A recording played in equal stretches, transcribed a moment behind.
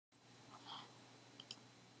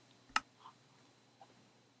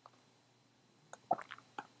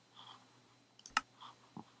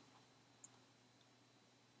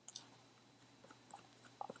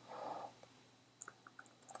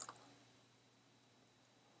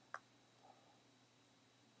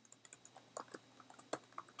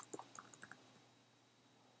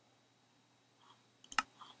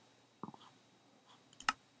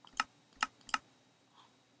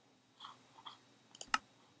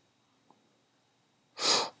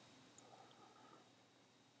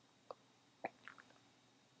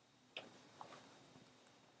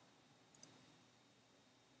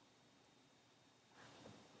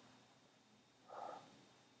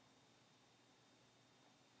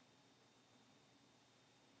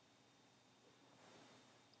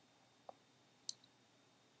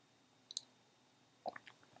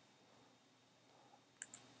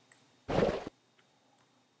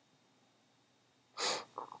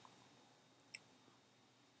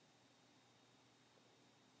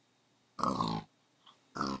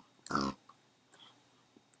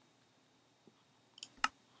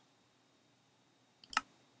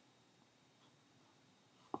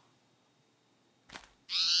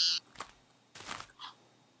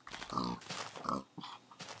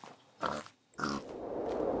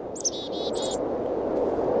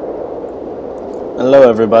Hello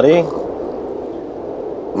everybody,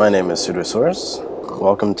 my name is Pseudosaurus.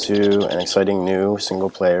 Welcome to an exciting new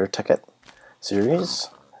single-player Tekkit series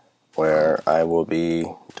where I will be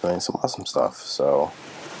doing some awesome stuff. So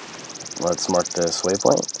let's mark this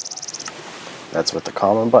waypoint. That's with the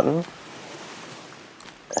common button,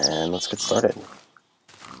 and let's get started.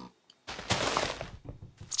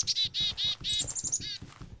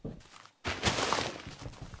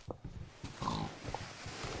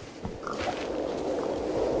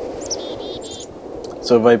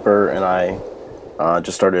 So Viper and I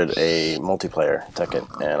just started a multiplayer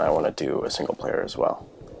Tekkit, and I want to do a single player as well,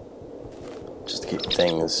 just to keep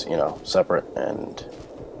things, separate and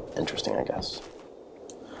interesting, I guess.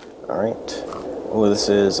 All right. Oh, this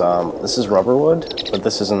is rubber wood, but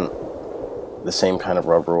this isn't the same kind of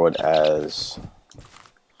rubber wood as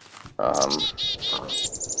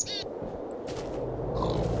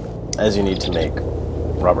you need to make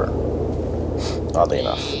rubber. Oddly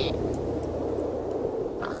enough.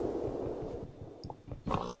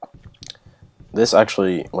 This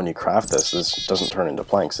actually, when you craft this doesn't turn into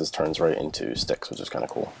planks, this turns right into sticks, which is kind of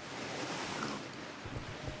cool.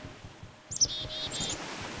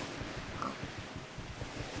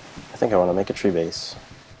 I think I want to make a tree base.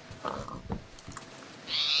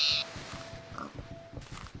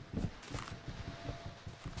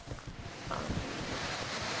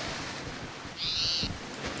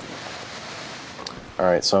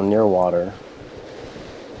 Alright, so I'm near water.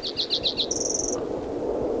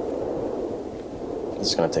 This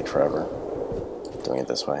is going to take forever doing it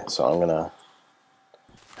this way, so I'm going to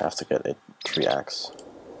have to get a tree axe.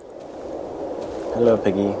 Hello,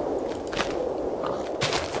 piggy.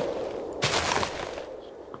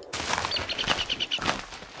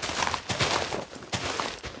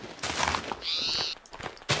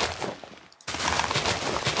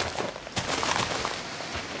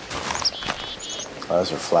 Oh,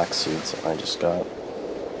 those are flax seeds that I just got.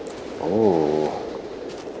 Ooh,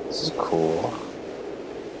 this is cool.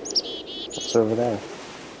 What's over there?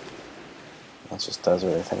 That's just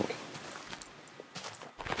desert, I think.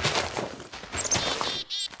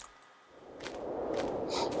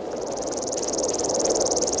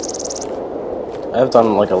 I've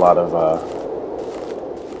done like a lot of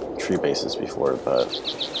tree bases before, but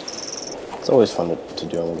it's always fun to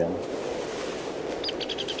do them again.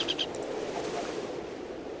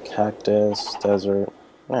 Cactus, desert,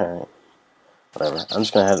 alright. Whatever. I'm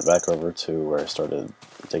just gonna head back over to where I started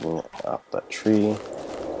digging up that tree.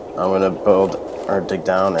 I'm gonna build or dig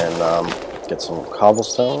down and get some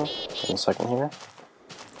cobblestone in a second here.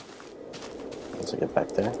 Once I get back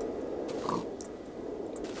there.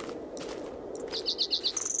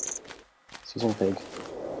 Excuse me, pig.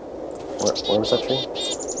 Where was that tree?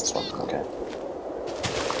 This one. Okay.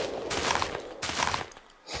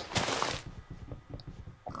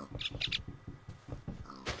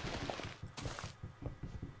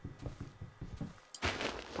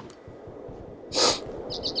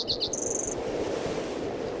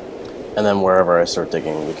 And then wherever I start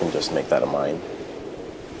digging, we can just make that a mine.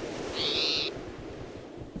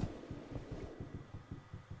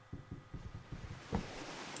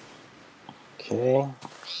 Okay,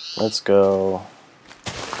 let's go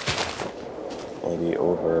maybe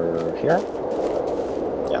over here.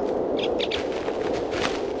 Yeah.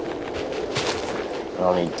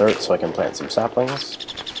 I'll need dirt so I can plant some saplings.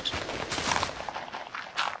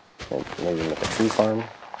 Maybe make a tree farm.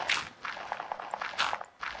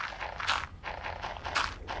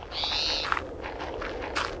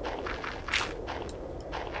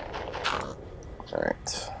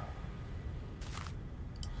 Alright.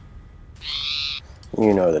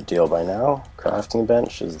 You know the deal by now. Crafting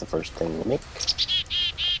bench is the first thing you make.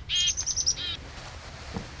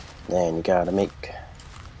 Then you gotta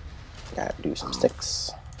do some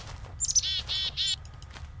sticks.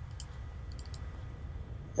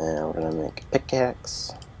 And we're gonna make a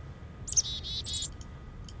pickaxe.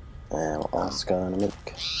 And we're also gonna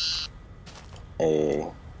make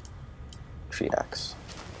a tree axe.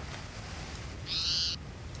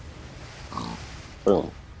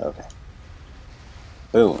 Boom. Okay.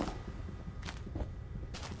 Boom.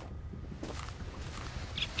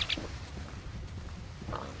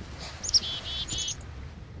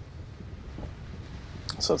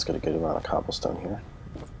 So let's get a good amount of cobblestone here.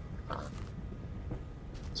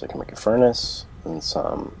 So I can make a furnace and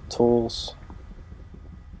some tools.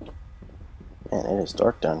 Man, it is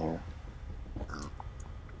dark down here.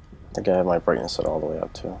 I think I have my brightness set all the way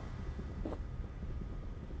up too.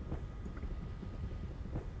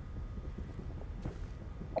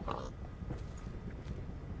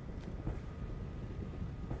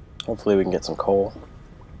 Hopefully we can get some coal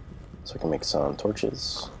So I can make some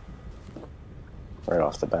torches right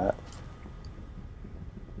off the bat.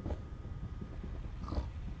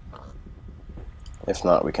 If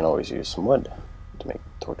not, we can always use some wood to make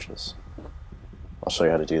torches. I'll show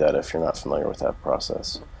you how to do that if you're not familiar with that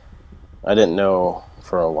process. I didn't know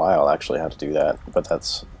for a while actually how to do that, but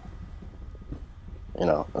that's, you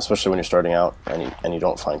know, especially when you're starting out and you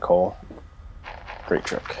don't find coal, great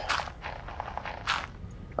trick.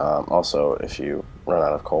 Also, if you run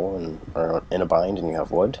out of coal and are in a bind and you have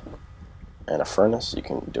wood and a furnace, you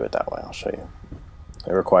can do it that way. I'll show you.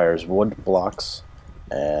 It requires wood blocks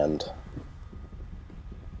and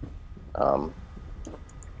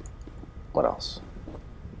what else?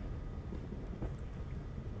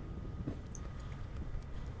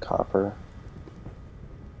 Copper.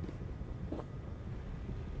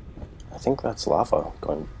 I think that's lava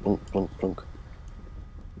going blunk, blunk, blunk.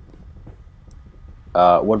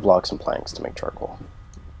 Wood blocks and planks to make charcoal.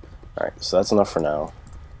 Alright, so that's enough for now.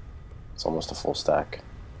 It's almost a full stack.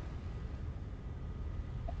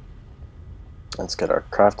 Let's get our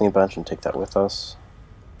crafting bench and take that with us.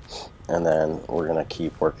 And then we're going to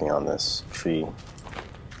keep working on this tree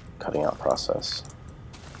cutting out process.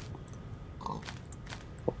 Oh,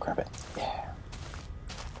 grab it. Yeah.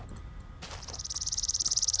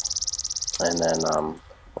 And then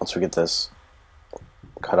once we get this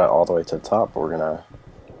cut out all the way to the top, we're going to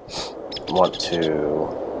want to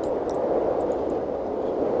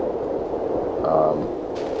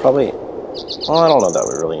probably, well, I don't know that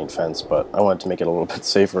we really need fence, but I wanted to make it a little bit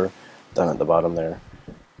safer down at the bottom there,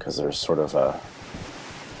 because there's sort of like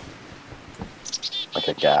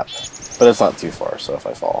a gap, but it's not too far, so if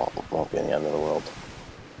I fall, it won't be in the end of the world.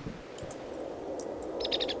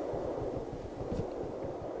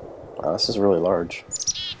 Wow, this is really large.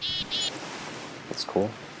 That's cool.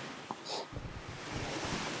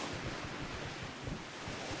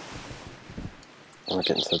 We're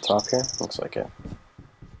getting to the top here. Looks like it.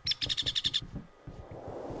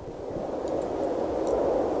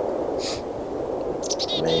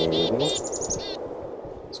 Maybe.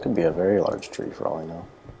 This could be a very large tree for all I know.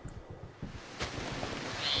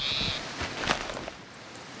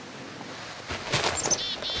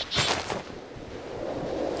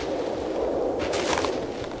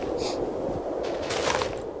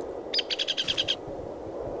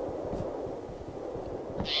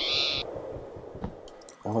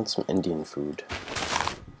 I want some Indian food. I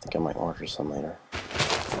think I might order some later.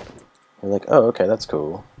 You're like, oh, okay, that's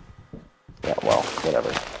cool. Yeah, well,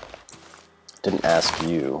 whatever. Didn't ask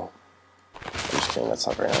you. I'm just kidding, that's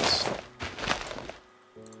not very nice.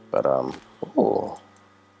 But, ooh.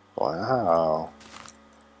 Wow.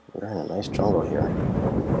 We're in a nice jungle here.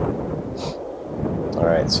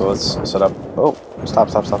 Alright, so let's set up. Oh, stop.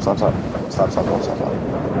 Stop.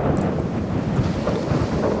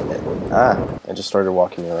 Ah, I just started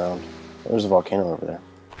walking around. There's a volcano over there.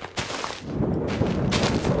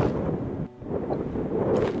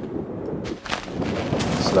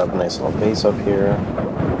 Set up a nice little base up here.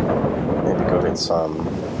 Maybe go get some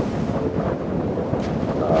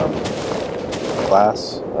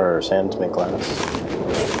glass or sand to make glass.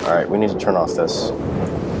 Alright, we need to turn off this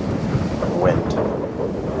wind.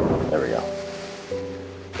 There we go.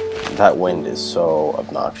 That wind is so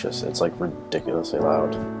obnoxious. It's like ridiculously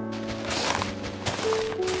loud.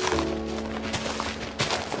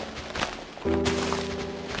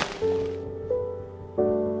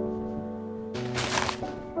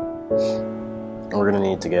 We're going to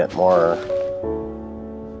need to get more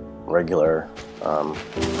regular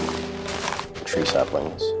tree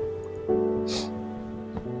saplings.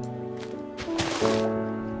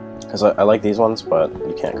 Because I like these ones, but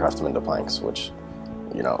you can't craft them into planks, which,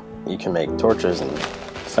 you know, you can make torches and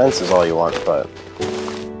fences all you want, but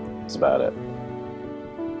that's about it.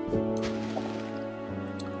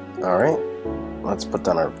 Alright, let's put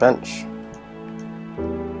down our bench.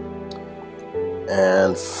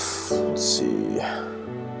 And let's see.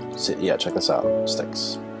 Yeah, check this out.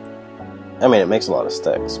 Sticks. I mean, it makes a lot of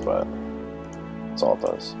sticks, but that's all it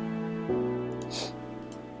does.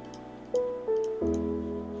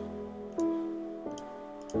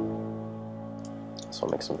 So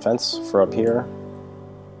I'll make some fence for up here.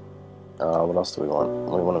 What else do we want?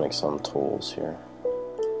 We want to make some tools here.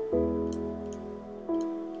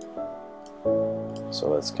 So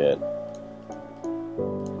let's get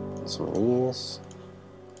some of these.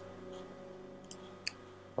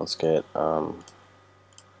 Let's get some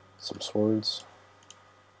swords.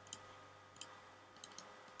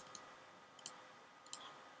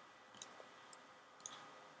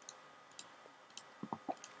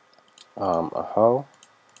 A hoe.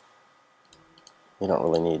 You don't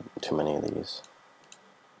really need too many of these.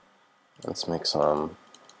 Let's make some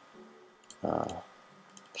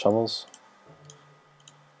shovels,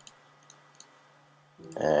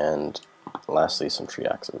 and lastly some tree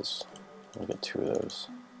axes. We'll get 2 of those.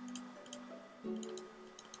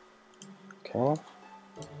 Okay,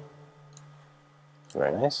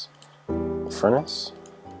 very nice. Furnace,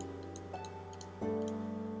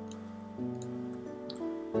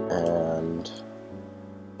 and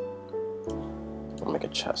we'll make a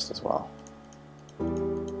chest as well.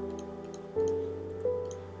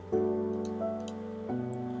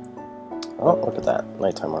 Oh, look at that,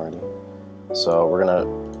 nighttime already. So we're gonna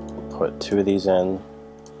put 2 of these in.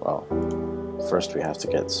 Well, first we have to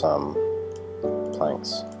get some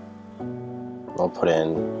planks. We'll put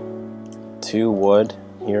in 2 wood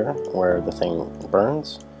here where the thing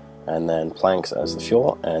burns, and then planks as the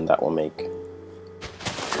fuel, and that will make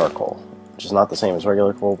charcoal, which is not the same as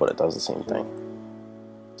regular coal, but it does the same thing.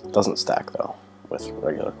 It doesn't stack though with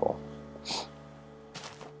regular coal.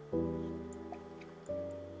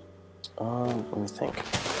 Let me think.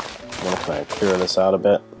 I'm going to kind of clear this out a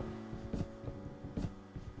bit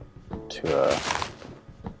to a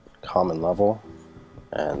common level,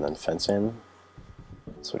 and then fence in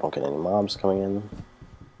so we don't get any mobs coming in.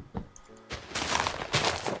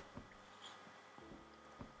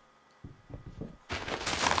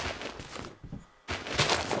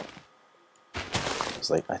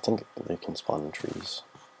 Like, I think they can spawn in trees.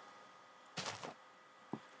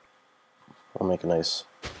 I'll make a nice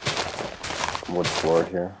wood floor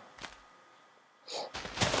here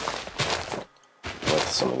with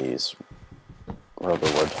some of these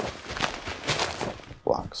rubber wood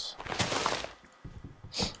blocks.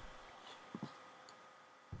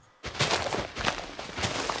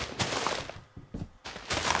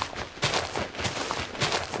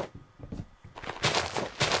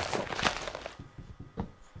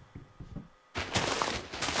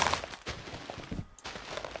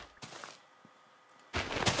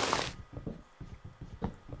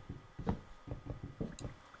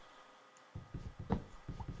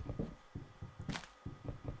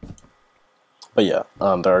 But yeah,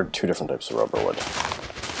 there are 2 different types of rubber wood.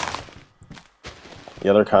 The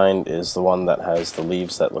other kind is the one that has the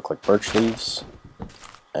leaves that look like birch leaves,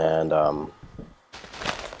 and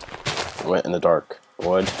went in the dark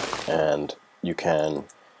wood, and you can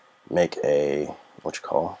make a, what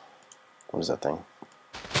is that thing?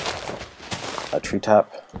 A tree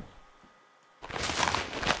tap.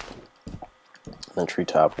 And tree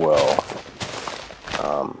tap will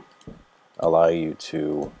allow you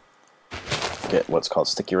to get what's called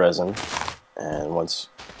sticky resin, and once,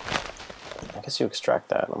 I guess you extract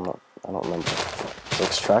that. I don't remember. To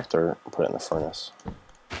extract or put it in the furnace.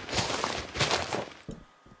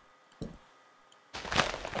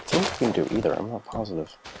 I think you can do either. I'm not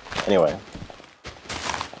positive. Anyway,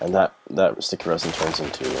 and that sticky resin turns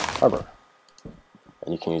into rubber,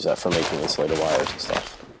 and you can use that for making insulated wires and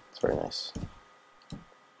stuff. It's very nice.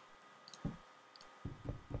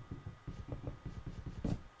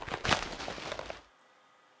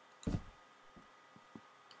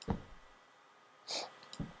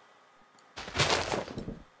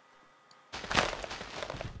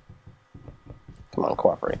 Come on,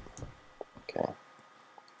 cooperate. Okay.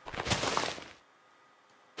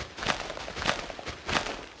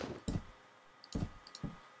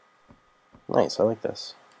 Nice, I like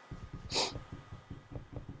this.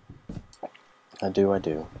 I do.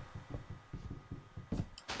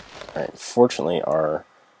 Alright, fortunately our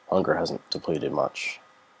hunger hasn't depleted much.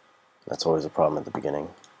 That's always a problem at the beginning.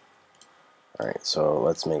 Alright, so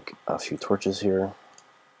let's make a few torches here.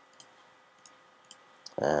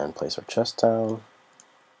 And place our chest down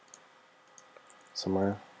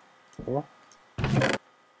somewhere here. I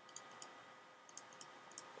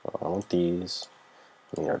want these.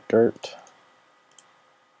 We need our dirt.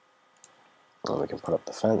 And we can put up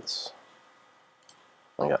the fence.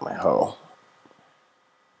 I got my hoe.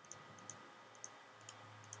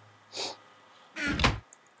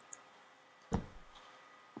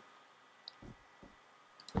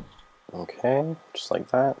 Okay, just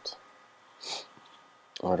like that.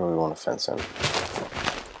 Where do we want to fence in?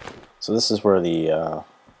 So this is where the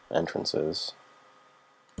entrance is.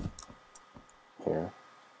 Here.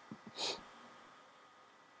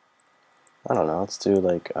 I don't know, let's do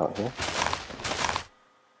like out here.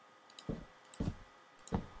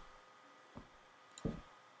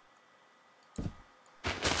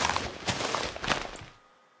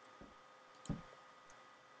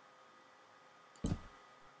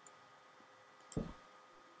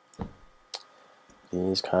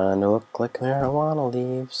 These kind of look like marijuana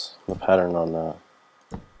leaves. The pattern on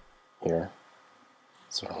here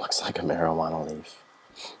sort of looks like a marijuana leaf.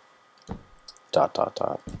 dot dot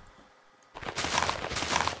dot.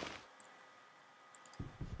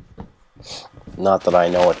 Not that I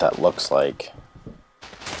know what that looks like.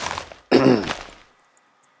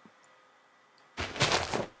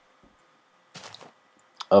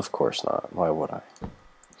 Of course not. Why would I?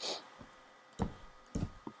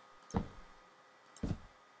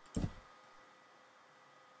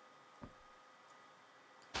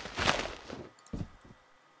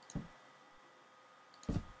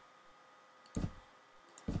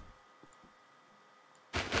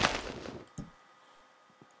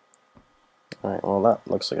 Alright, well that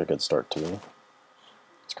looks like a good start to me.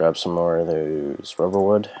 Let's grab some more of those rubber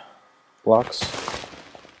wood blocks.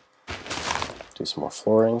 Do some more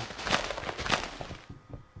flooring.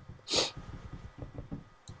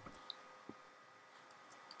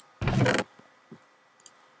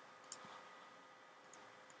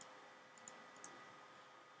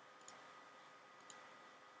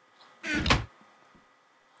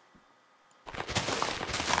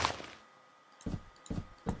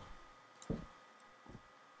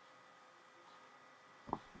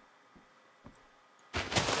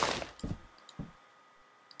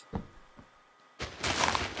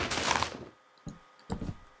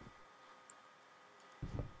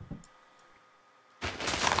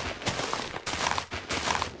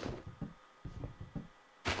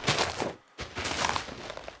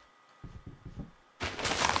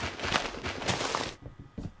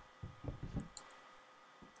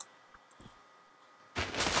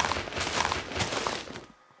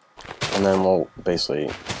 And then we'll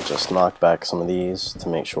basically just knock back some of these to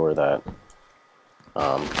make sure that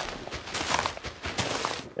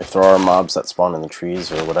if there are mobs that spawn in the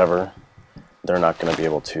trees or whatever, they're not going to be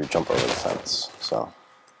able to jump over the fence. So,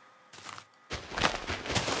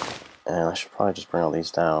 and I should probably just bring all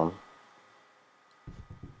these down.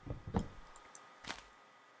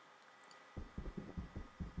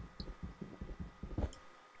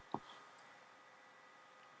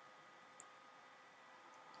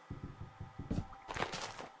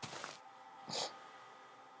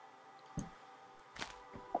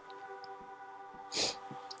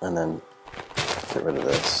 And then get rid of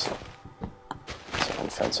this so I can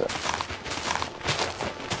fence it.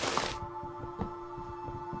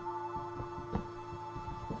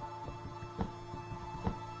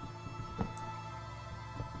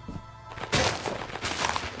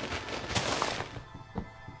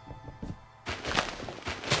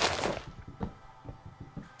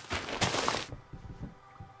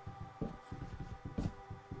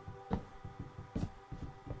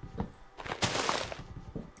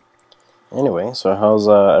 Anyway, so how's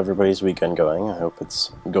everybody's weekend going? I hope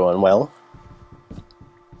it's going well.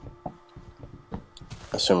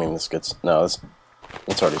 Assuming this gets... no,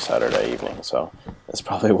 it's already Saturday evening, so this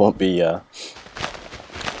probably won't be up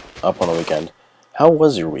on the weekend. How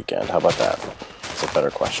was your weekend? How about that? That's a better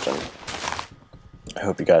question. I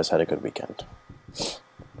hope you guys had a good weekend.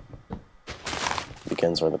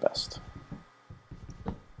 Weekends are the best.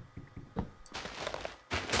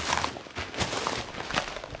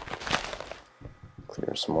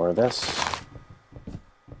 Clear some more of this.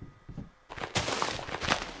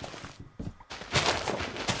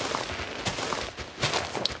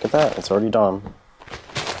 Look at that, it's already dawn.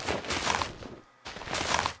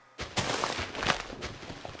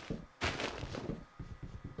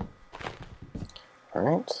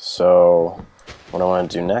 Alright, so what I want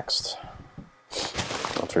to do next,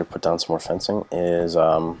 after we put down some more fencing, is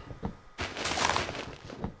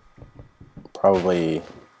probably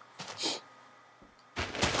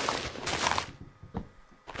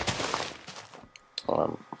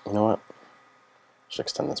you know what? Should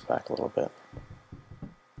extend this back a little bit.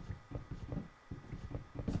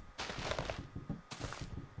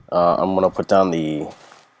 I'm gonna put down the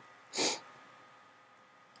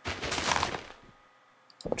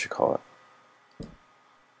what you call it?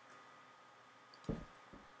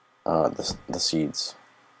 The seeds.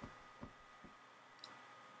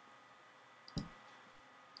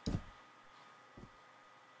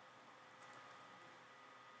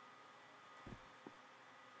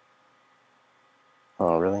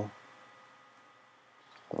 Oh, really?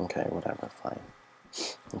 Okay, whatever, fine.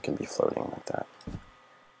 It can be floating like that.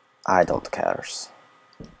 I don't cares.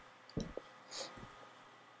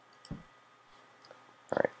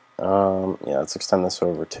 Alright, yeah, let's extend this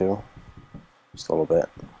over too. Just a little bit.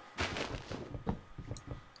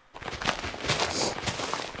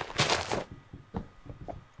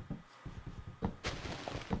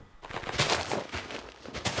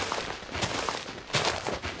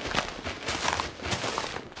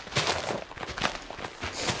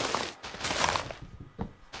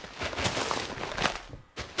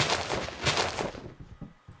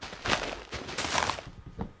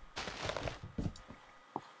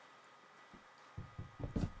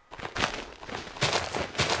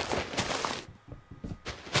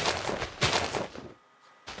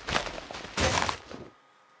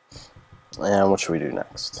 And what should we do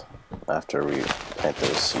next after we plant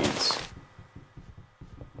those seeds?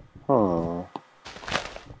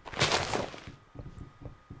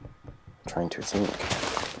 Trying to think.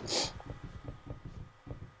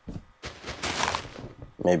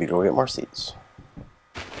 Maybe go get more seeds.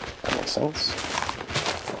 That makes sense.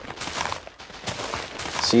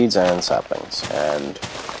 Seeds and saplings and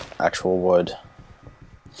actual wood.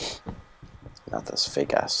 Not this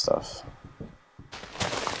fake ass stuff.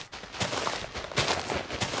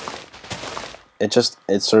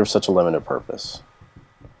 It serves such a limited purpose.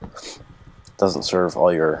 It doesn't serve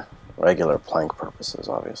all your regular plank purposes,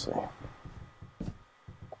 obviously.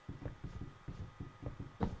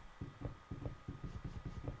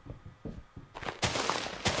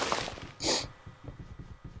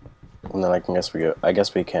 And then I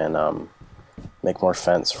guess we can make more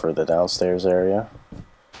fence for the downstairs area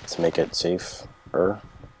to make it safer,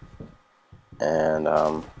 and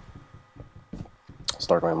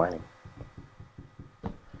start going mining.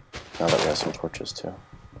 Now that we have some torches too,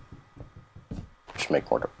 we should make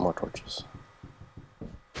more torches.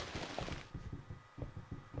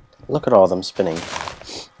 Look at all of them spinning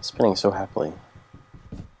so happily.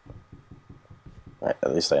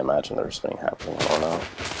 At least I imagine they're spinning happily. I don't know.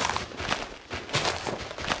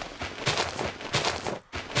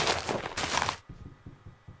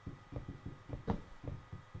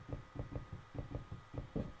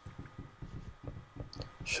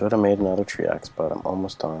 Should have made another tree axe, but I'm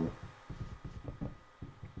almost done.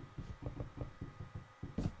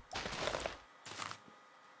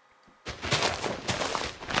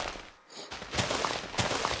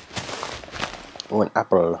 Oh, an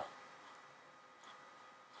apple.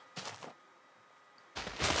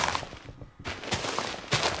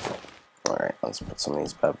 Alright, let's put some of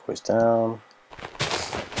these bad boys down.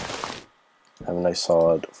 Have a nice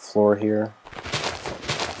solid floor here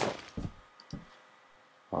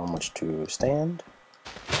on which to stand.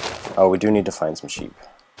 Oh, we do need to find some sheep.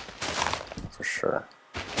 For sure.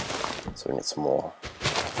 So we need some wool.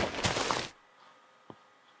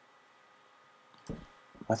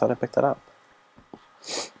 I thought I picked that up.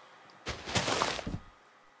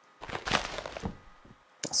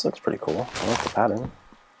 This looks pretty cool. I like the pattern.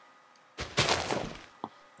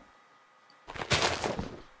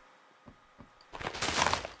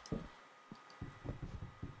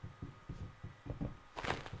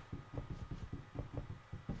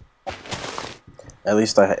 At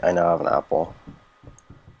least I now have an apple,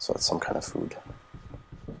 so it's some kind of food.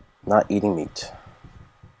 Not eating meat.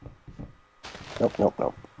 Nope, nope,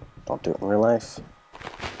 nope. Don't do it in real life.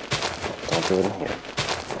 Don't do it in here.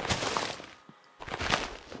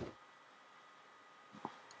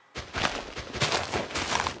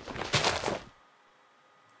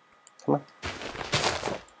 Come on.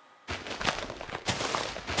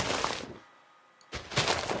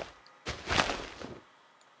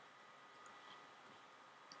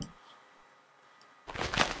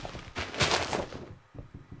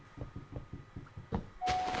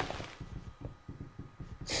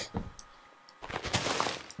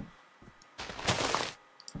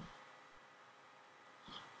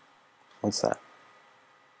 What's that?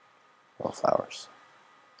 Yellow flowers.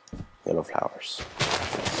 Yellow flowers.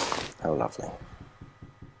 How lovely.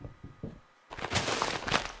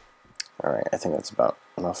 Alright, I think that's about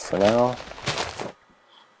enough for now.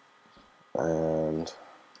 And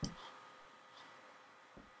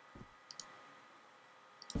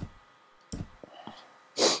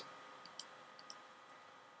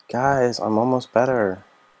guys, I'm almost better.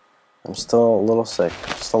 I'm still a little sick,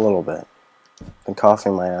 just a little bit. Been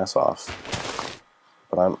coughing my ass off,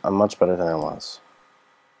 but I'm much better than I was.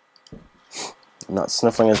 I'm not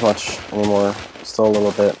sniffling as much anymore, still a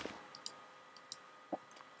little bit,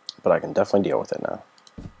 but I can definitely deal with it now.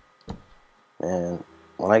 And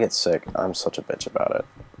when I get sick, I'm such a bitch about it.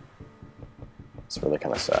 It's really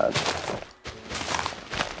kind of sad.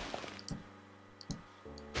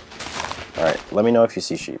 Alright, let me know if you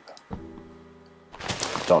see sheep.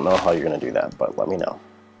 Don't know how you're going to do that, but let me know.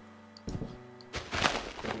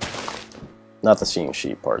 Not the seeing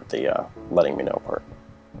sheep part, the letting me know part.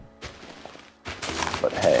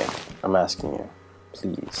 But hey, I'm asking you,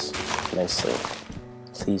 please, nicely,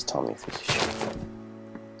 please tell me if you see sheep.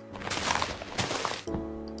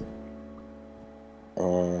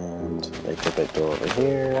 And they take that door over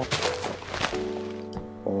here.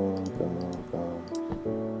 Boom, boom,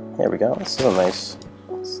 boom. Here we go. This is a nice.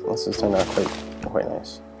 This is turned out quite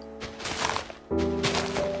nice.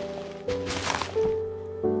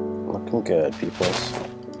 Looking good, peoples.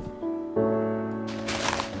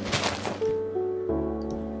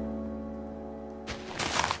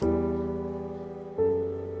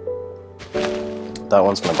 That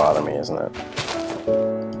one's gonna bother me, isn't it?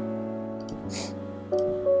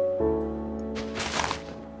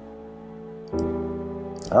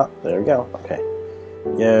 Ah, there we go. Okay.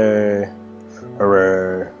 Yay!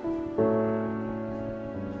 Hooray!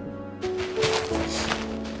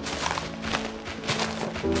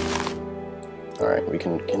 Alright, we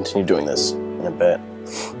can continue doing this in a bit.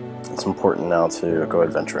 It's important now to go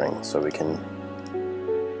adventuring so we can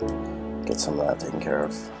get some of that taken care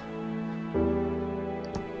of.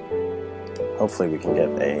 Hopefully we can get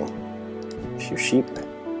a few sheep.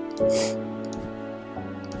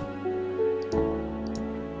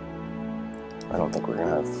 I don't think we're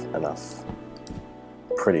gonna have enough.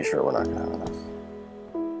 Pretty sure we're not gonna have enough.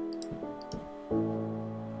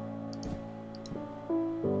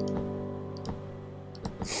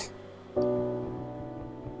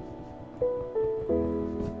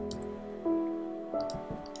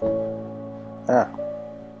 Ah.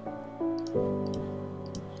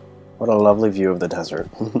 What a lovely view of the desert.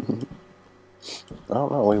 Oh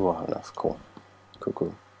no, we will have enough. Cool. Cool,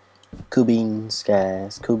 cool. Cool beans,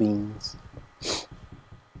 guys. Cool beans.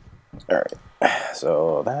 Alright.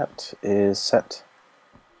 So that is set.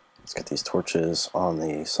 Let's get these torches on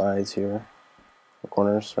the sides here. The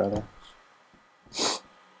corners, rather.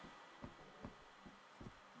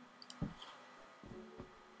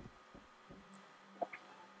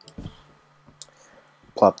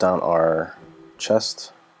 Plop down our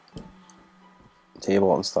chest,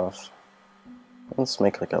 table and stuff. Let's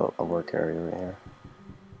make like a work area right here.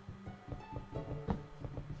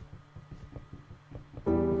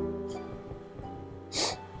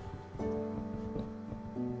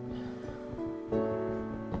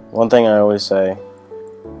 One thing I always say,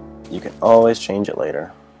 you can always change it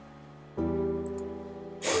later.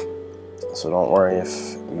 So don't worry if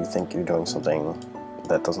you think you're doing something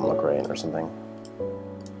that doesn't look right or something.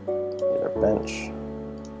 Bench.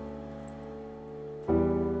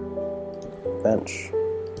 Bench.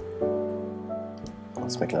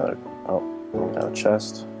 Let's make another. Oh, make another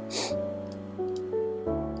chest.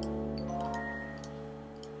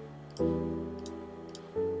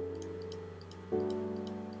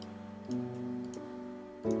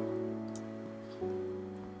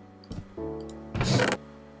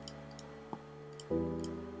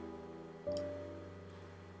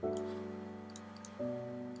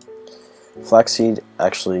 Flaxseed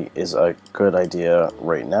actually is a good idea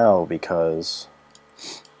right now because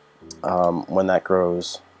when that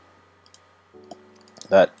grows,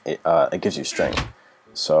 it gives you string.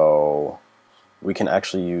 So we can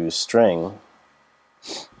actually use string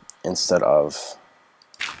instead of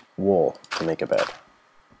wool to make a bed.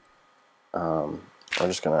 We're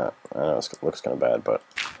just gonna, I know it looks kind of bad, but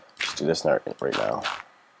just do this right now.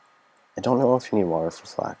 I don't know if you need water for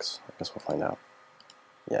flax. I guess we'll find out.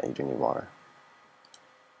 Yeah, you do need water.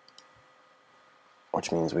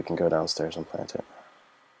 Which means we can go downstairs and plant it.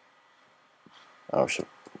 Oh, we should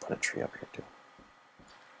put a tree up here too.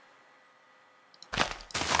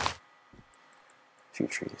 A few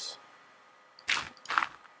trees.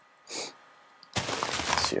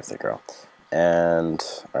 Let's see if they grow. And,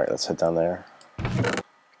 alright, let's head down there.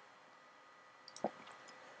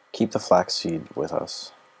 Keep the flaxseed with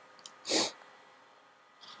us.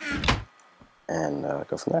 And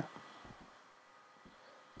go from there.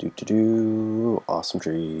 Do-do-do, awesome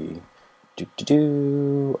tree.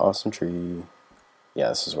 Do-do-do, awesome tree. Yeah,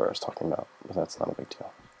 this is where I was talking about, but that's not a big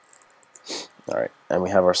deal. Alright, and we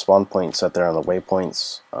have our spawn point set there on the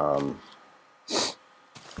waypoints.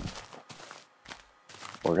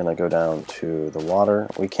 We're going to go down to the water.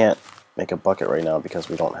 We can't make a bucket right now because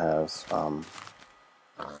we don't have...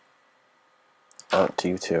 oh, to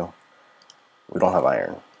you too. We don't have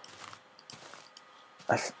iron.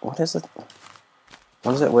 What is it?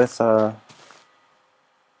 What is it with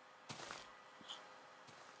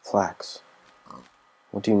flax?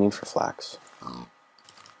 What do you need for flax?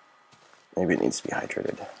 Maybe it needs to be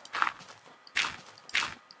hydrated.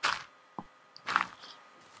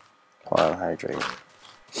 Come on, hydrate.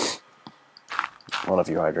 One of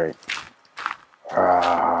you hydrate.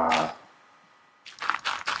 Ah.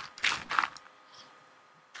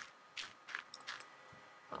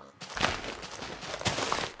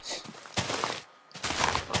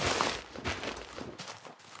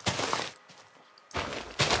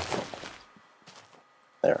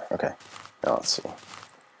 There, okay. Now let's see.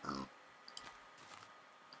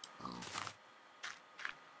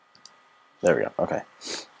 There we go, okay.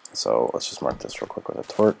 So let's just mark this real quick with a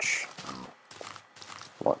torch.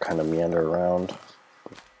 What kind of meander around?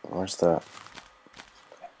 Where's that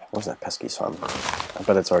pesky sun? I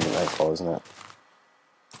bet it's already nightfall, isn't it?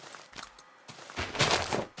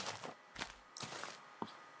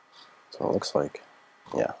 it looks like.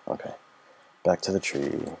 Yeah, okay. Back to the tree.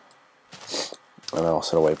 And then I'll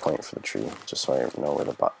set a waypoint for the tree, just so I know where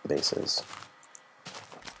the base is.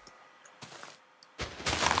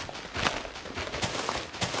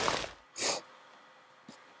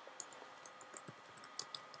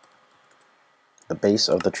 The base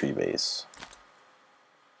of the tree base.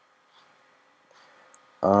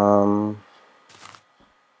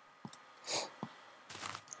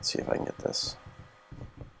 Let's see if I can get this.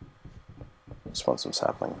 Just want some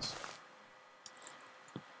saplings.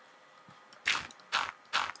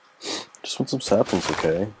 Just want some saplings,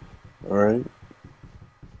 okay? Alright.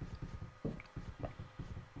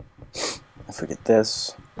 I forget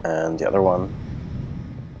this, and the other one.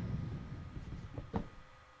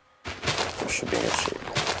 Should be in good shape.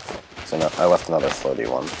 So now I left another floaty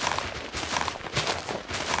one.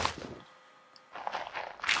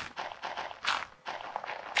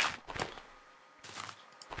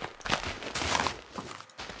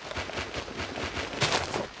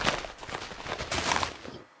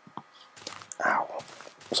 Ow.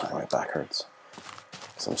 Sorry, my back hurts.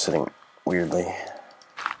 Because I'm sitting weirdly.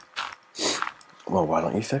 Well, why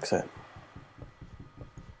don't you fix it?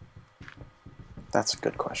 That's a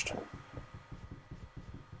good question.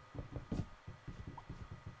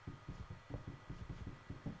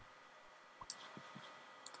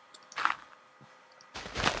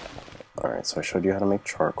 Alright, so I showed you how to make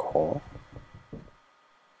charcoal.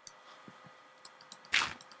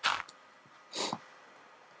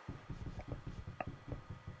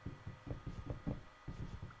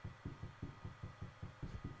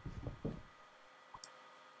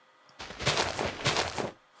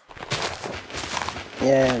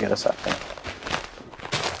 Yeah, I got a sapling.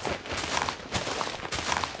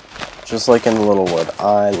 Just like in Littlewood,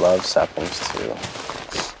 I love saplings too.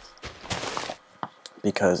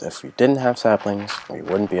 Because if we didn't have saplings, we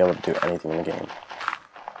wouldn't be able to do anything in the game.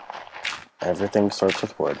 Everything starts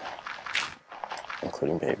with wood,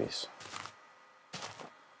 including babies.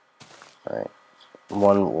 Alright,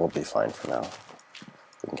 one will be fine for now.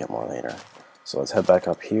 We can get more later. So let's head back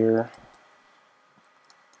up here.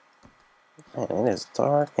 Man, it is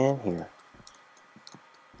dark in here.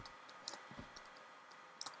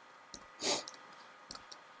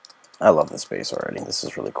 I love this base already. This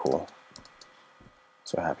is really cool.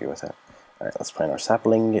 So happy with it. Alright, let's plant our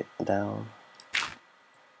sapling down.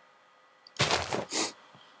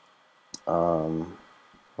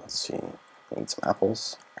 Let's see. Need some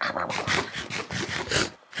apples.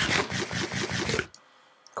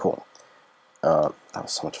 Cool. That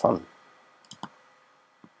was so much fun.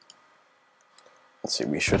 Let's see,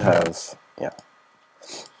 we should have, yeah.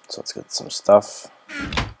 So let's get some stuff.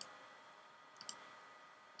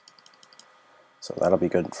 So that'll be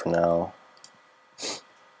good for now.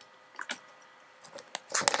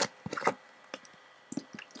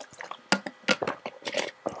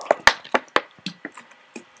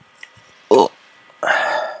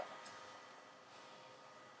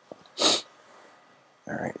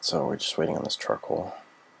 Alright, so we're just waiting on this charcoal.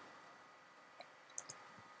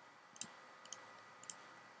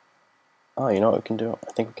 Oh, you know what we can do?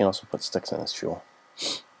 I think we can also put sticks in as fuel.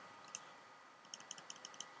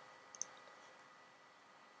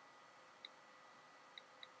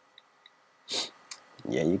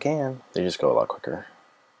 Yeah, you can. They just go a lot quicker.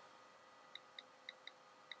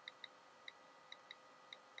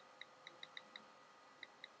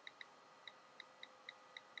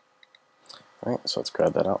 Alright, so let's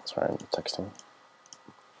grab that out. Sorry, I'm texting.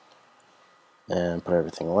 And put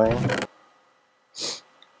everything away.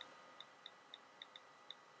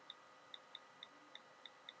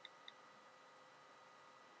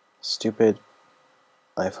 Stupid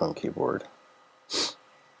iPhone keyboard.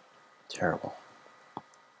 Terrible.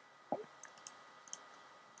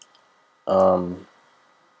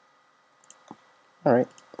 Alright,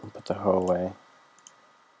 put the hoe away.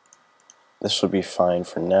 This should be fine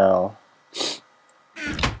for now.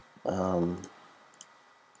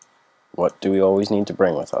 What do we always need to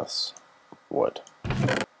bring with us? Wood.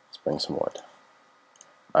 Let's bring some wood.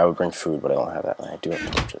 I would bring food, but I don't have that, and I do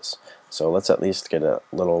have torches. So let's at least get a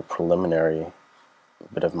little preliminary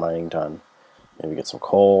bit of mining done. Maybe get some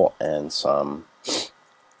coal and some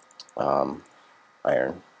iron,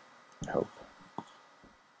 I hope.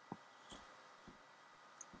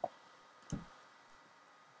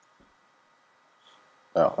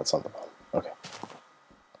 Oh, that's on the bottom. Okay.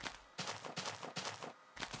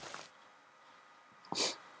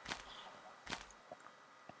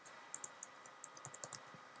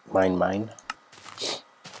 Mine.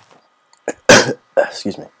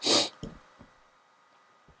 Excuse me.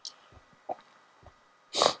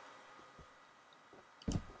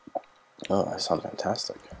 Oh, I sound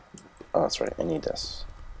fantastic. Oh, that's right, I need this.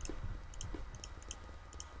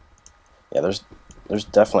 Yeah, there's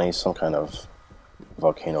definitely some kind of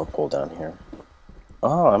volcano pull down here.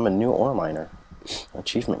 Oh, I'm a new ore miner.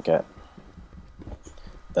 Achievement get.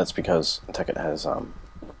 That's because Tekkit has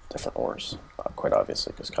different ores, quite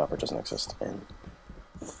obviously, because copper doesn't exist in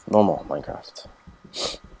normal Minecraft.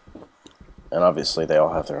 And obviously they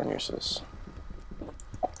all have their own uses.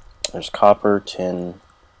 There's copper, tin,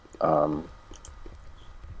 let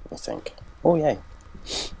me think. Oh, yay.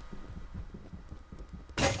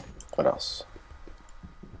 What else?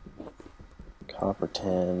 Copper,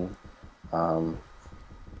 tin,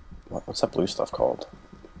 what's that blue stuff called?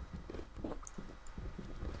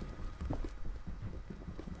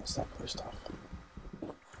 What's that blue stuff?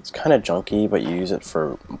 It's kind of junky, but you use it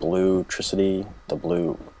for blue-tricity, the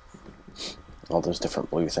blue, all those different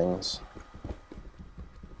blue things.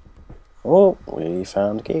 Oh, we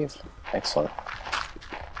found a cave. Excellent.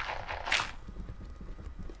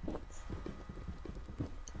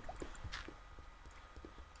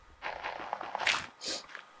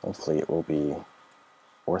 Hopefully it will be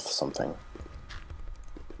worth something.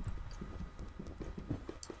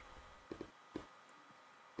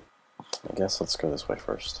 I guess let's go this way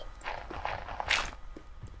first.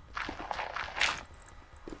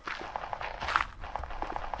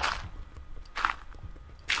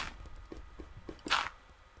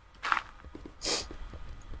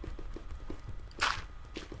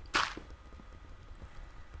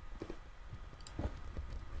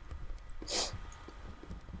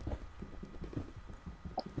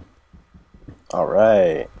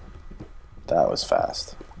 Alright, that was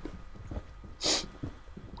fast.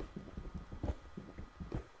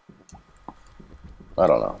 I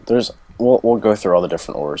don't know. We'll go through all the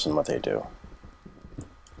different ores and what they do.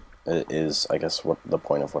 It is, I guess, what the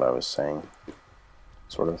point of what I was saying,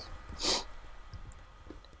 sort of.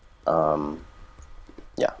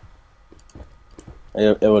 Yeah.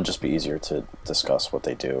 It would just be easier to discuss what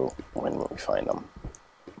they do when we find them.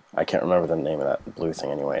 I can't remember the name of that blue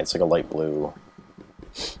thing anyway. It's like a light blue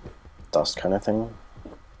dust kind of thing.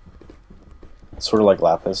 It's sort of like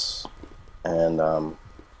lapis and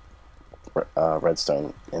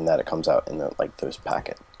redstone in that it comes out in like those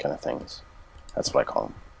packet kind of things. That's what I call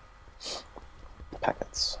them.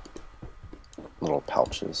 Packets. Little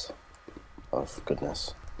pouches of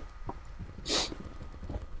goodness.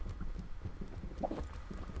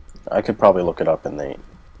 I could probably look it up in the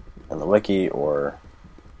wiki or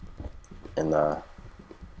in the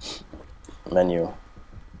menu,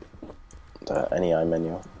 the NEI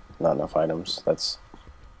menu. Not enough items. That's,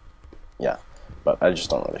 yeah, but I just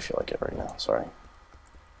don't really feel like it right now. Sorry.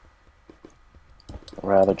 I'd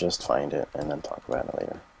rather just find it and then talk about it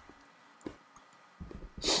later.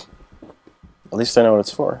 At least I know what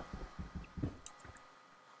it's for.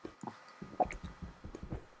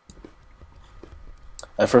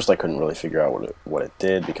 At first I couldn't really figure out what it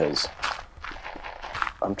did because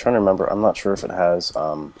I'm trying to remember. I'm not sure if it has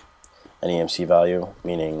an EMC value,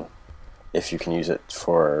 meaning if you can use it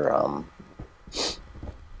for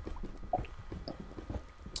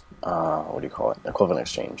what do you call it? Equivalent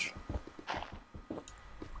exchange,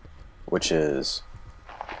 which is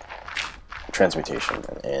transmutation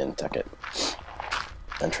in Tekkit.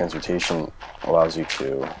 And transmutation allows you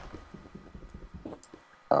to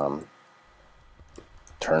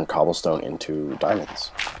turn cobblestone into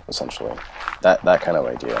diamonds, essentially. That kind of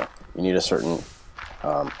idea. You need a certain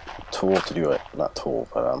tool to do it. Not tool,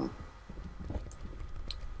 but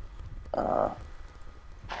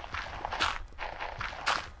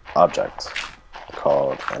object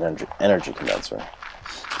called an energy condenser.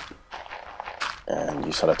 And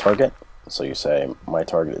you set a target. So you say, my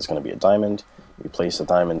target is going to be a diamond. You place a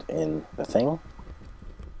diamond in the thing,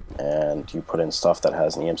 and you put in stuff that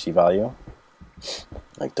has an EMC value,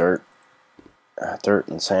 like dirt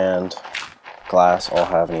and sand, glass, all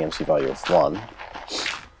have an EMC value of 1.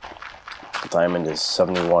 The diamond is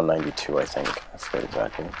 7192, I think. I forget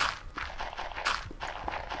exactly.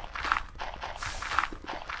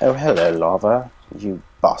 Oh, hello, lava, you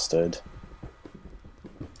bastard.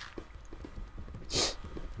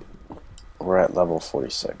 We're at level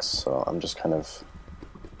 46, so I'm just kind of...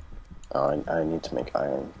 I need to make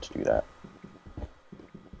iron to do that.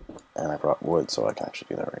 And I brought wood, so I can actually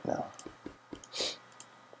do that right now.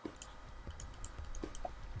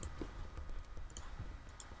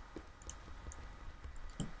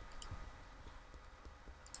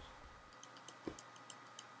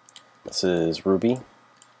 This is ruby.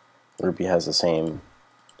 Ruby has the same,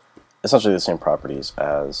 essentially the same properties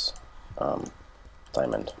as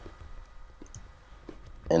diamond,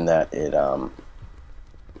 in that it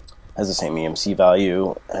has the same EMC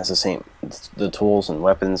value, has the same, the tools and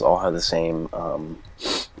weapons all have the same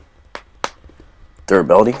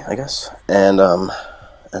durability, I guess, and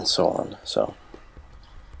so on. So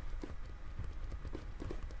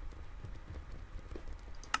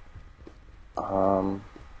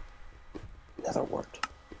yeah, that worked.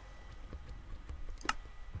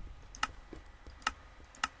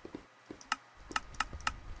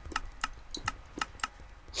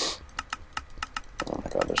 Oh my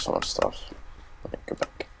god, there's so much stuff. Let me go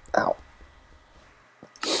back. Ow.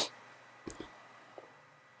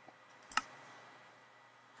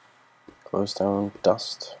 Glowstone,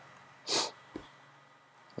 dust,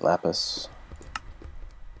 lapis.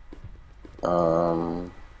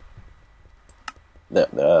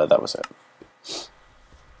 That was it.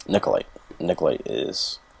 Nickelite. Nickelite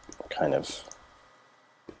is kind of,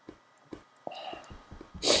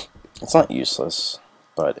 it's not useless,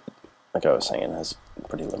 but like I was saying, it has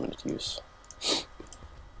pretty limited use.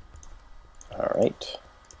 Alright.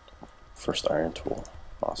 First iron tool.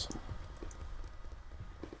 Awesome.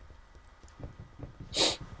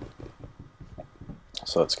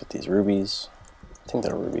 So let's get these rubies. I think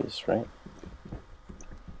they're rubies, right?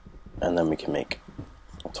 And then we can make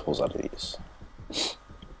tools out of these.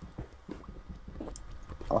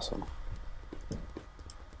 Awesome.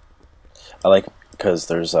 I like, because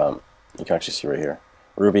there's you can actually see right here,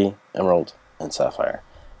 ruby, emerald, and sapphire,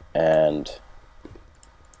 and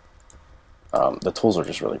the tools are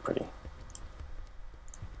just really pretty.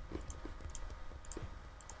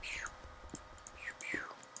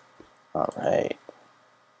 All right.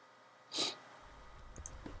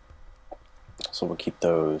 So we'll keep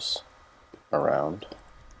those around.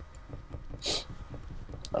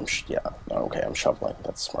 Yeah, okay, I'm shoveling.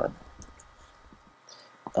 That's smart.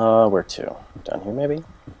 Where to? Down here, maybe?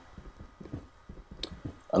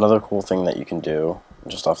 Another cool thing that you can do,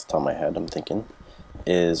 just off the top of my head, I'm thinking,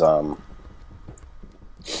 is,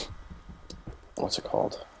 what's it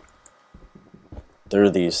called? There are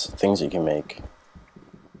these things you can make.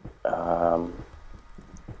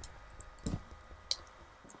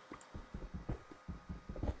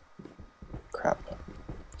 Crap.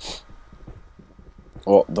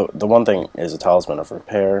 Well, the one thing is a talisman of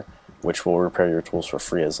repair, which will repair your tools for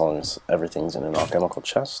free as long as everything's in an alchemical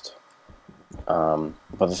chest. But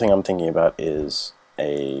the thing I'm thinking about is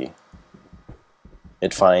it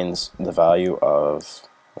finds the value of,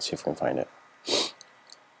 let's see if we can find it.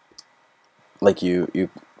 Like you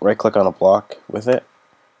right click on a block with it,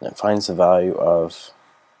 and it finds the value of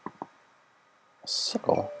a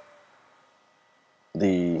sickle.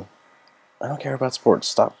 I don't care about sports.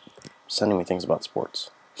 Stop sending me things about sports.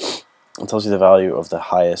 It tells you the value of the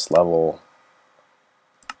highest level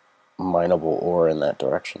mineable ore in that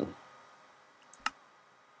direction.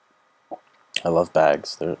 I love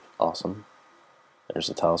bags. They're awesome. There's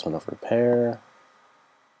a talisman of repair.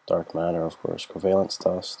 Dark matter, of course. Covalence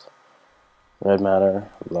dust. Red matter.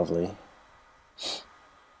 Lovely.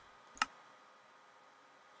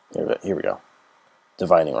 Here we go.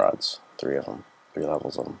 Divining rods. 3 of them. 3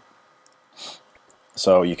 levels of them.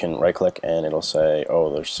 So you can right click and it'll say,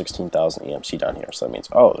 oh, there's 16,000 EMC down here. So that means,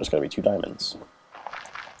 oh, there's got to be 2 diamonds.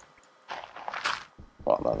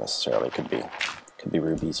 Well, not necessarily. Could be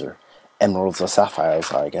rubies or emeralds or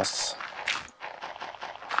sapphires, I guess.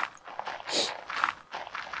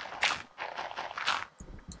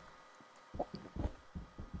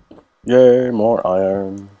 Yay, more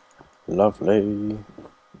iron. Lovely.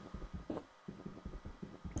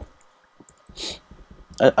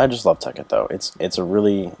 I just love Tekkit though. It's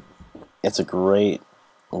a great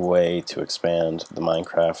way to expand the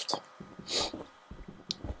Minecraft.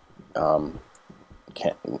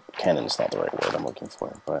 Canon is not the right word I'm looking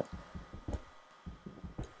for, but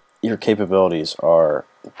your capabilities are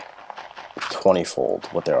 20-fold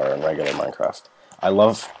what there are in regular Minecraft. I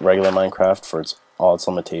love regular Minecraft for all its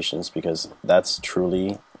limitations because that's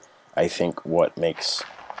truly, I think, what makes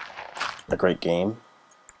a great game.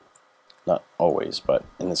 Not always, but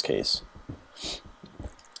in this case.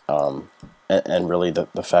 And really the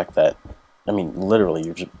fact that, I mean,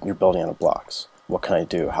 literally you're building out of blocks. What can I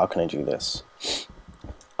do? How can I do this?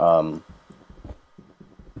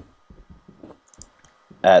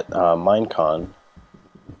 At Minecon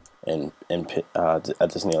at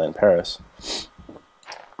Disneyland Paris,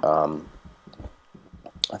 I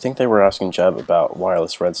think they were asking Jeb about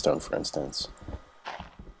wireless redstone, for instance.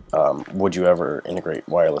 Would you ever integrate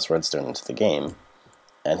wireless redstone into the game?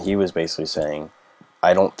 And he was basically saying,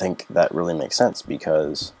 I don't think that really makes sense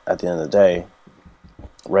because at the end of the day,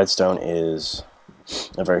 redstone is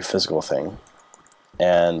a very physical thing,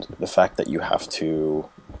 and the fact that you have to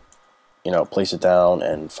you know, place it down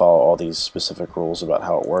and follow all these specific rules about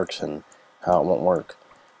how it works and how it won't work.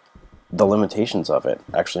 The limitations of it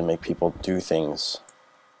actually make people do things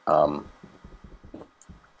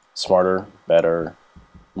smarter, better,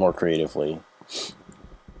 more creatively.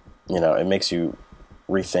 You know, it makes you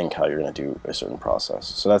rethink how you're going to do a certain process.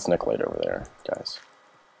 So that's Nicolite over there, guys.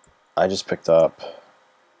 I just picked up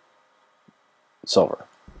silver.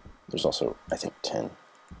 There's also, I think, tin.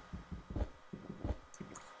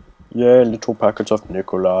 Yeah, little packets of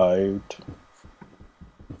Nicolite.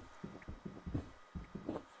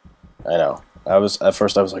 I know. At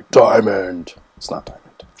first I was like, diamond! It's not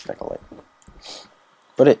diamond, it's Nicolite.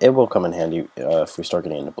 But it will come in handy if we start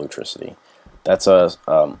getting into bluetricity. That's a,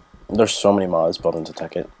 there's so many mods built into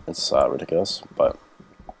Tekkit, it's ridiculous, but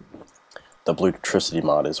the bluetricity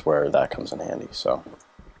mod is where that comes in handy, so.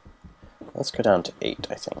 Let's go down to 8,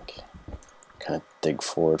 I think. Kind of dig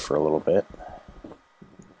forward for a little bit.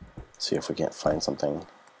 See if we can't find something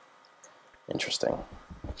interesting.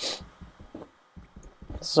 This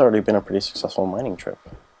has already been a pretty successful mining trip,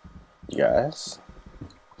 you guys.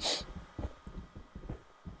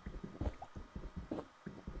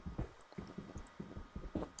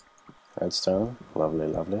 Redstone, lovely,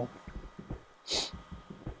 lovely.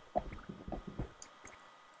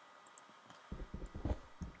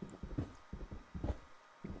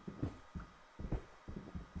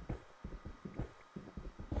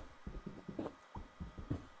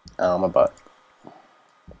 Ow, my butt.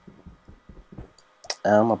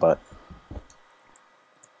 Ow, my butt.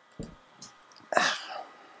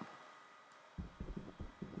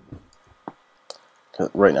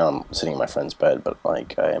 Right now I'm sitting in my friend's bed, but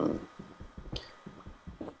like I am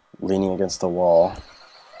leaning against the wall.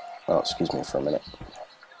 Oh, excuse me for a minute.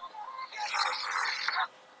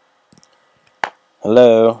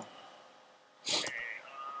 Hello.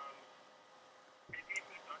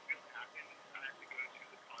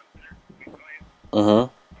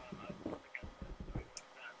 Mm-hmm.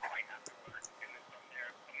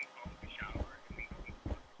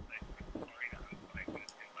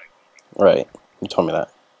 Right. You told me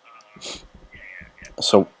that.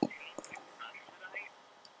 So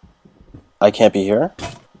I can't be here?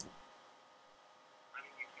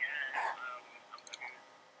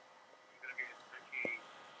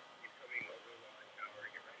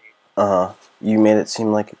 Uh-huh. You made it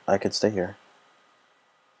seem like I could stay here.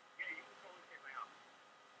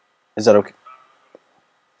 Is that okay?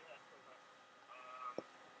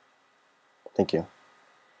 Thank you.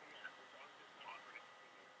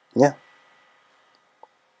 Yeah.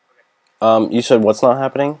 You said what's not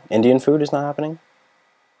happening? Indian food is not happening?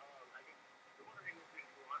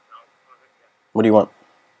 What do you want?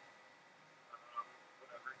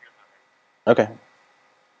 Okay.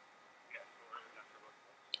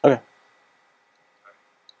 Okay.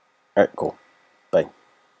 Alright, cool. Bye.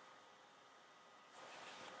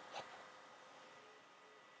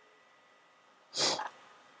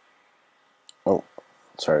 Oh,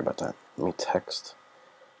 sorry about that. Let me text.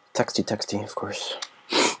 Texty, of course.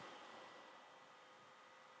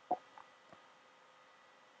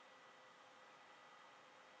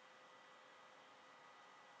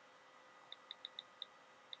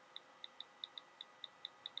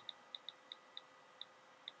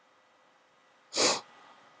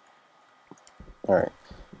 Alright,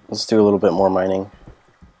 let's do a little bit more mining.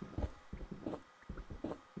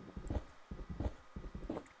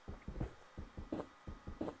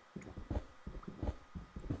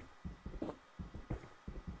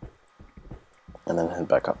 And then head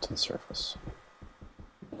back up to the surface.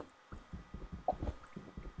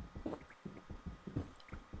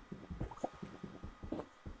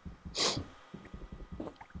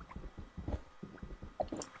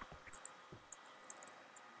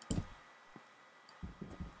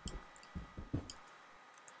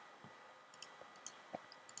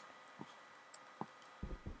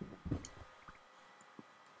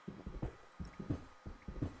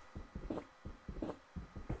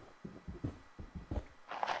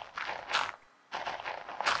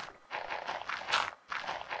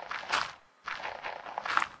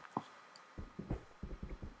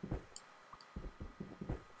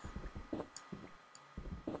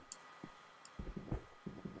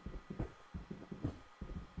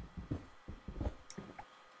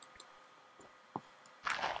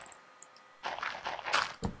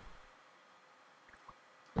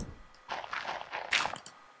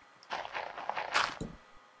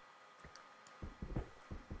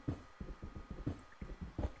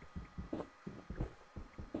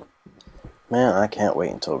 Man, I can't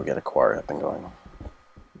wait until we get a quarry up and going.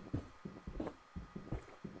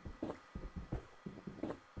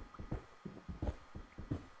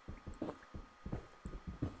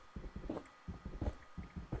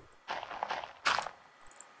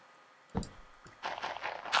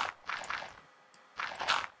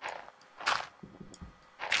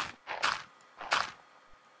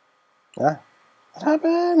 What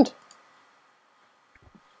happened?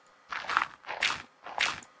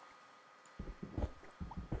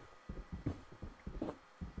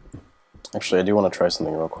 Actually, I do want to try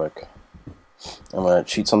something real quick. I'm going to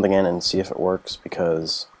cheat something in and see if it works,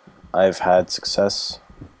 because I've had success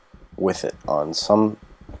with it on some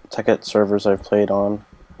Tekkit servers I've played on,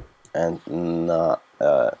 and not,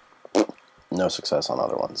 no success on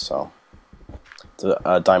other ones. So it's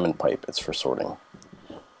a diamond pipe. It's for sorting.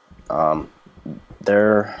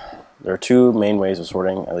 There are two main ways of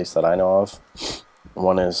sorting, at least that I know of.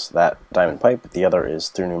 One is that diamond pipe. The other is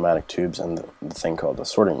through pneumatic tubes and the thing called the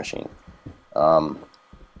sorting machine.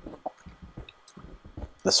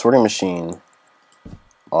 The sorting machine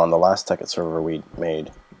on the last Tekkit server we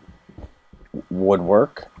made would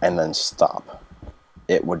work and then stop.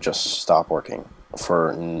 It would just stop working.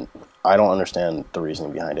 I don't understand the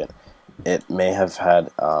reasoning behind it. It may have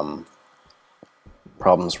had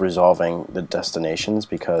problems resolving the destinations,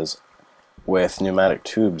 because with pneumatic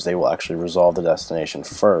tubes they will actually resolve the destination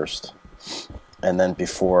first, and then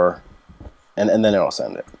and then it'll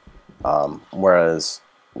send it. Whereas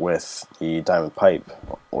with the diamond pipe,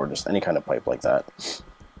 or just any kind of pipe like that,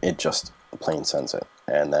 it just plain sends it,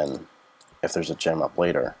 and then if there's a gem up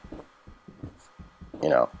later, you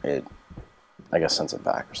know, it, I guess, sends it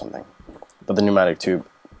back or something. But the pneumatic tube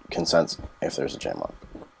can sense if there's a gem up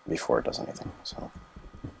before it does anything. So,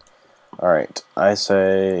 alright, I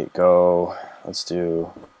say go, let's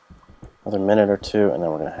do another minute or two, and then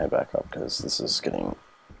we're going to head back up, because this is getting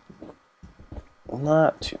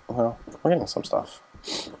not too, well, we're getting some stuff.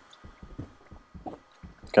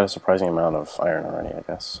 Got a surprising amount of iron already, I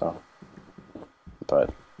guess, so,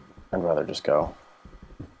 but I'd rather just go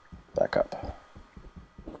back up.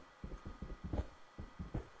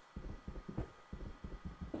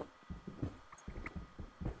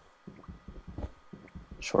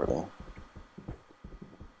 Shortly.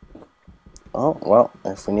 Oh, well,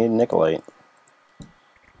 if we need nickelite,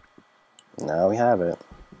 now we have it.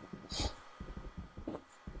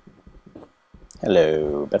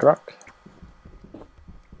 Hello, bedrock.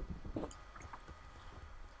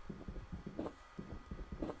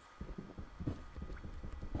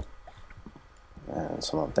 And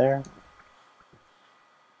some up there.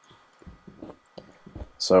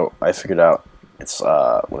 So I figured out it's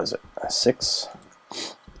what is it? 6.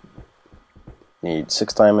 You need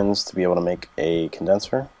 6 diamonds to be able to make a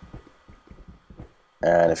condenser.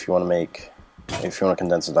 And if you want to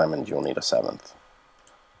condense a diamond, you'll need a 7th.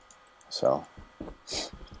 So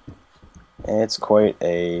it's quite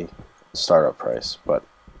a startup price, but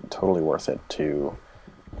totally worth it to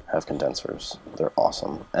have condensers. They're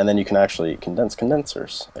awesome. And then you can actually condense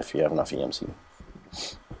condensers if you have enough EMC.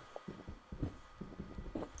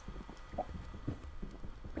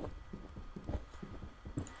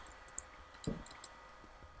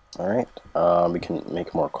 Alright, we can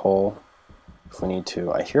make more coal if we need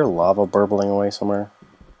to. I hear lava burbling away somewhere,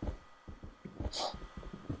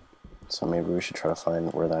 so maybe we should try to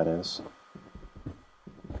find where that is.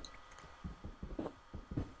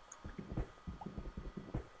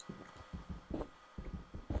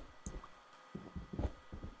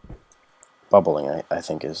 Bubbling, I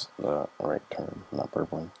think, is the right term, not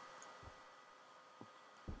burbling.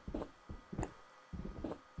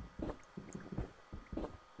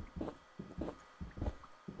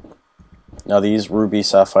 Now these ruby,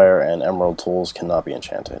 sapphire, and emerald tools cannot be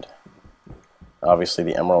enchanted. Obviously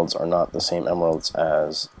the emeralds are not the same emeralds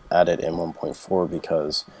as added in 1.4,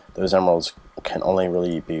 because those emeralds can only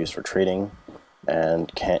really be used for trading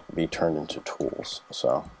and can't be turned into tools.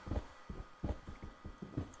 So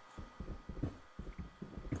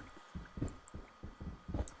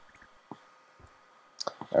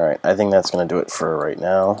alright, I think that's going to do it for right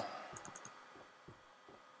now.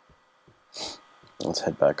 Let's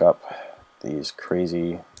head back up these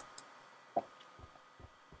crazy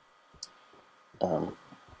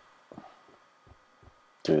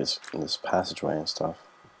do this passageway and stuff.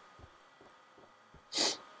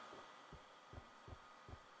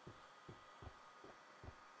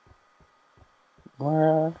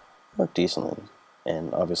 We're decently,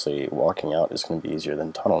 and obviously walking out is going to be easier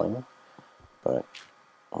than tunneling, but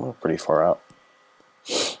we're pretty far out.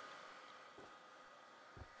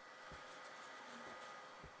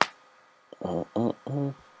 I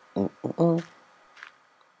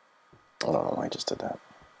don't know why I just did that.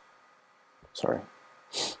 Sorry.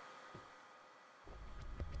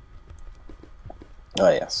 Oh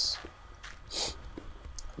yes.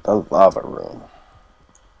 The lava room.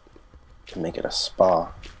 Can make it a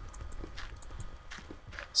spa.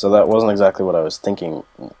 So that wasn't exactly what I was thinking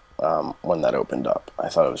when that opened up. I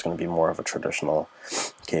thought it was going to be more of a traditional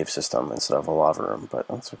cave system instead of a lava room, but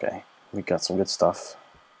that's okay. We got some good stuff.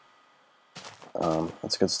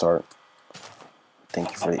 That's a good start.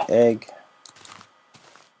 Thank you for the egg.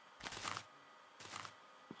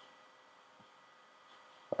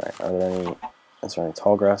 Alright, is there any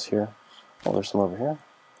tall grass here? Oh, there's some over here.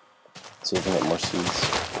 Let's see if we can get more seeds.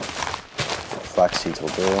 Flax seeds will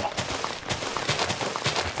do.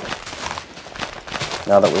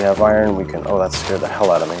 Now that we have iron, we can... Oh, that scared the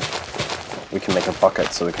hell out of me. We can make a bucket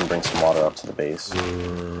so we can bring some water up to the base.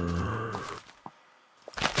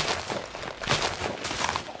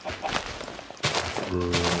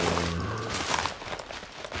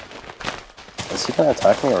 Is he gonna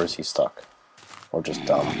attack me or is he stuck? Or just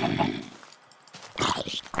dumb?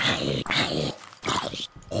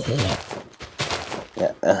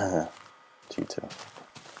 Yeah, you too.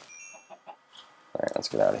 Alright, let's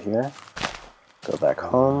get out of here. Go back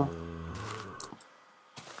home.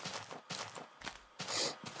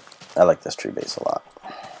 I like this tree base a lot.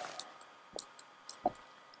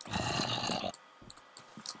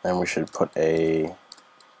 And we should put a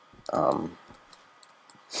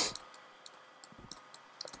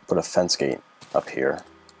fence gate up here.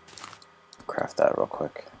 Craft that real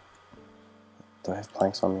quick. Do I have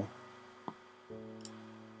planks on me?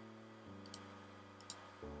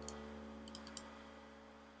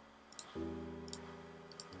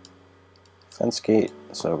 Fence gate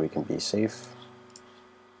so we can be safe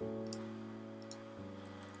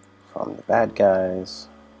from the bad guys.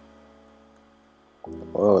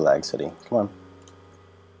 Whoa, Lag City, come on.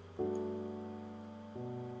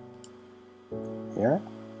 Here?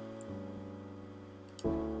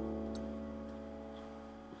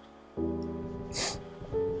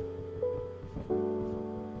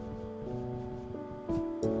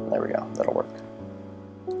 There we go, that'll work.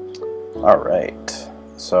 Alright,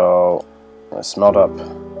 so I'm going to smelt up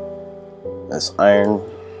this iron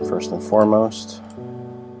first and foremost.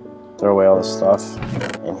 Throw away all this stuff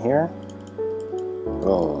in here.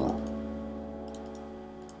 Boom.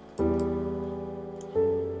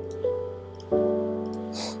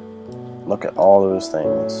 Look at all those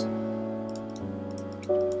things.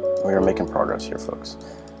 We are making progress here, folks.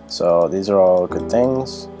 So these are all good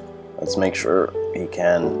things. Let's make sure we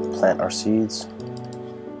can plant our seeds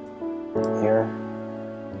here.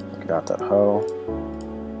 Get out that hoe.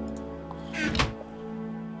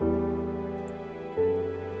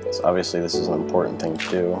 So obviously this is an important thing to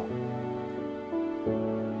do.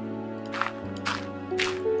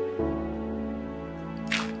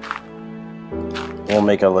 We'll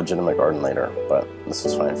make a legitimate garden later, but this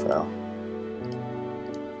is fine for now.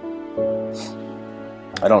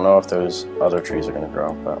 I don't know if those other trees are going to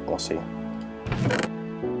grow, but we'll see.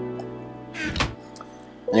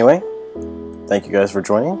 Anyway, thank you guys for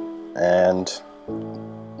joining and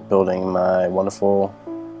building my wonderful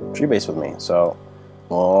tree base with me. So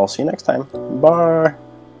we'll see you next time. Bye!